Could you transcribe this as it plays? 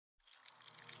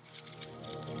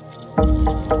I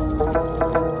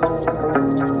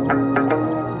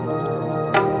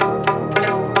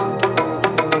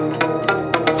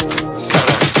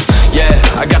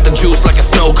got the juice like a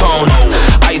snow cone,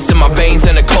 ice in my veins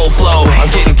and a cold flow. I'm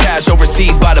getting cash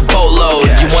overseas by the boatload.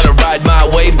 You wanna ride my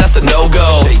wave? That's a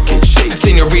no-go.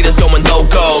 Senoritas going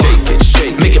loco,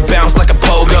 make it bounce like a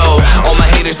pogo. All my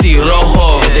haters see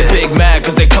rojo, they big mad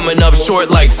cause they coming up short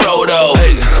like Frodo.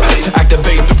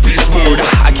 Activate the beast mode,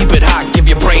 I keep it hot, give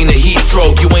your brain a heat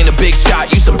stroke. You ain't a big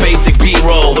shot, you some basic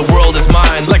B-roll. The world is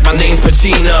mine like my name's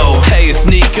Pacino. Hey, it's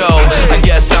Nieko, I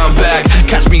guess I'm back.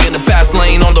 Catch me in the fast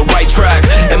lane on the right track.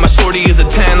 And my shorty is a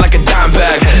 10 like a dime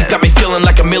bag. Got me feeling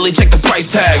like a milli, check the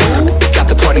price tag. Got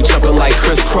the party jumping like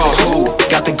crisscross.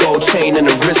 Got the gold chain and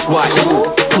the wristwatch.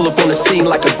 Pull up on the scene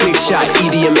like a big shot.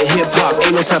 EDM and hip hop,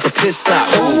 ain't no time for pit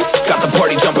stops. Got the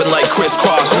party jumping like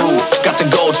crisscross. Got the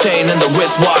gold chain and the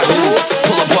wristwatch.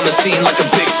 Pull up on the scene like a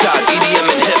big shot. EDM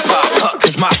and hip hop,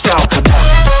 cause my style.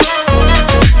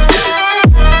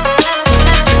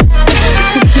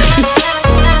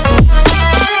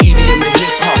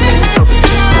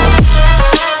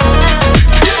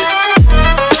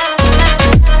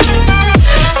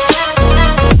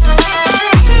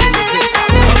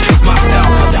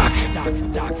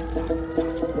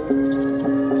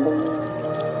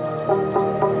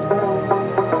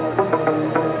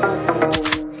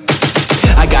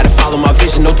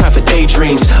 No time for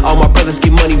daydreams. All my brothers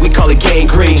get money, we call it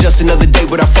gangrene. Just another day,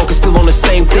 but our focus still on the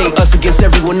same thing. Us against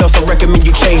everyone else, I recommend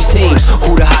you change teams.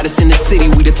 Who the hottest in the city?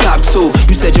 We the top two.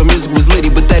 You said your music was litty,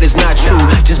 but that is not true.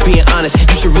 Just being honest,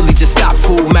 you should really just stop,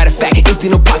 fool. Matter of fact, empty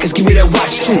no pockets, give me that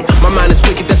watch too. My mind is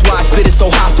wicked, that's why I spit it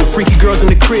so hostile. Freaky girls in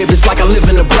the crib, it's like I live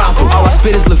in a brothel. All I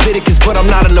spit is Leviticus, but I'm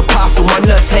not an apostle. My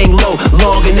nuts hang low,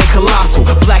 long and they colossal.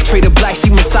 Black trader black,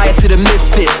 she messiah to the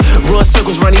misfits. Run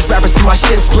circles, run these rappers till my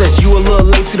shit splits. You a little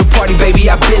late to the party, baby,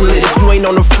 I been lit. If you ain't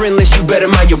on the friend list, you better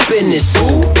mind your business.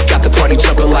 Got the party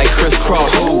jumping like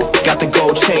crisscross. Got the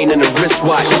gold chain and the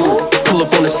wristwatch. Pull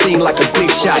up on the scene like a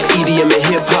big shot. EDM and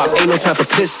hip hop, ain't no time for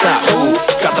pit stops.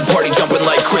 Got the party jumping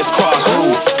like crisscross.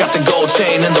 Got the gold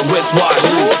chain and the wristwatch.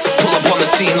 Pull up on the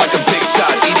scene like a big